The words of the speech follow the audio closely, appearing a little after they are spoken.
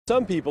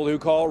some people who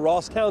call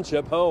Ross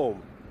Township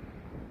home.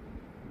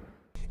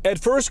 At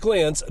first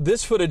glance,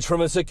 this footage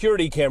from a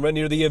security camera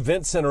near the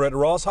event center at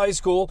Ross High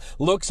School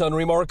looks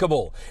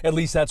unremarkable. At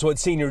least that's what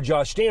senior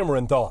Josh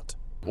Dameron thought.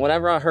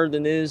 Whenever I heard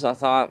the news, I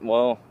thought,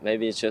 well,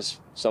 maybe it's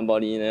just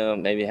somebody,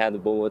 maybe had the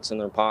bullets in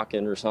their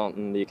pocket or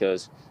something,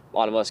 because a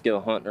lot of us go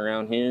hunting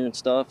around here and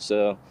stuff.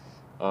 So,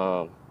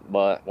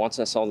 but once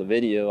I saw the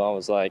video, I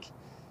was like,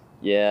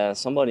 yeah,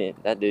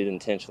 that dude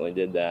intentionally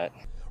did that.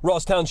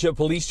 Ross Township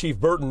Police Chief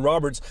Burton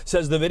Roberts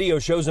says the video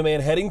shows a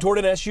man heading toward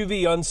an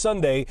SUV on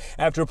Sunday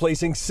after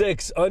placing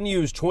 6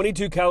 unused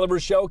 .22 caliber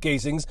shell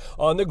casings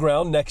on the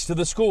ground next to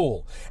the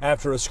school.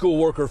 After a school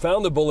worker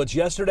found the bullets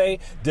yesterday,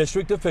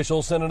 district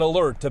officials sent an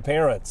alert to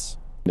parents.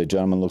 The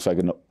gentleman looks like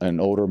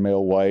an older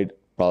male white,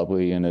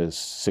 probably in his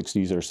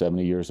 60s or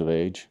 70 years of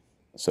age.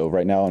 So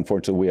right now,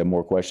 unfortunately, we have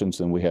more questions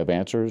than we have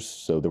answers.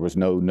 So there was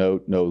no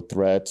note, no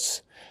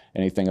threats,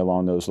 anything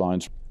along those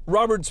lines.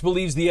 Roberts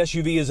believes the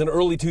SUV is an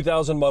early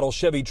 2000 model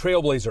Chevy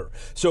Trailblazer.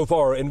 So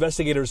far,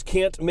 investigators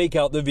can't make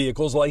out the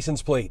vehicle's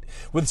license plate.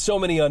 With so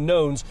many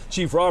unknowns,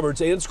 Chief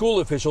Roberts and school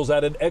officials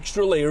added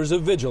extra layers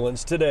of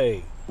vigilance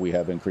today. We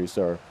have increased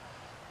our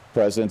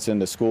presence in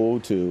the school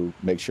to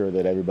make sure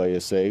that everybody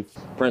is safe.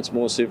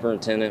 Principal and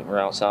superintendent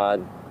were outside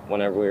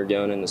whenever we were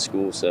going into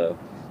school, so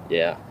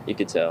yeah, you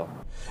could tell.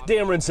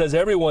 Dameron says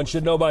everyone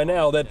should know by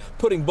now that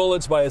putting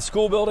bullets by a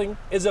school building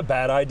is a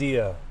bad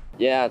idea.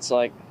 Yeah, it's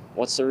like,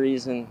 what's the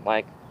reason?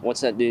 Like,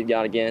 what's that dude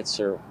got against,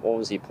 or what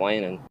was he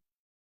planning?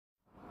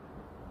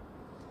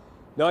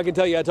 Now, I can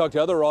tell you, I talked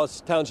to other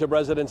Ross Township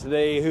residents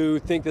today who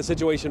think the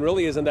situation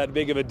really isn't that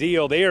big of a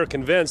deal. They are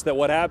convinced that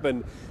what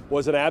happened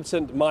was an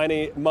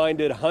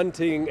absent-minded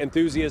hunting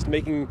enthusiast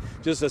making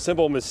just a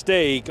simple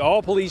mistake.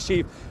 All Police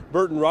Chief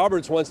Burton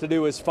Roberts wants to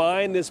do is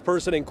find this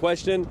person in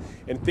question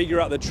and figure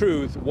out the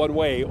truth one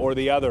way or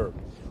the other.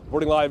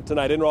 Reporting live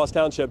tonight in Ross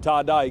Township,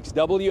 Todd Dykes,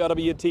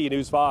 WLWT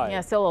News 5.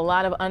 Yeah, still a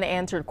lot of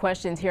unanswered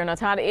questions here. Now,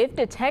 Todd, if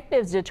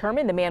detectives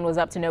determined the man was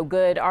up to no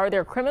good, are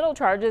there criminal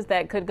charges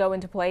that could go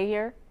into play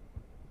here?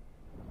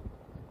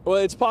 Well,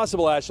 it's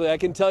possible, Ashley. I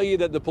can tell you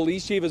that the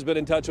police chief has been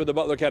in touch with the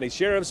Butler County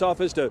Sheriff's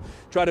Office to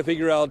try to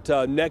figure out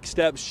next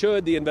steps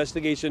should the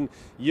investigation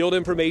yield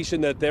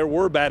information that there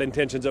were bad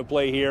intentions at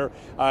play here.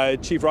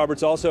 Chief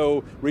Roberts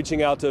also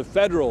reaching out to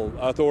federal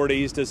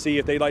authorities to see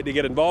if they'd like to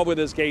get involved with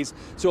this case.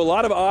 So a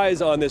lot of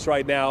eyes on this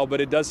right now, but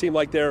it does seem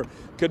like there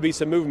could be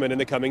some movement in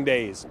the coming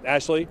days.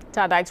 Ashley?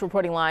 Todd Dykes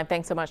reporting live.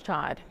 Thanks so much,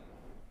 Todd.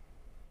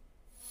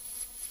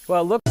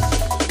 Well, look.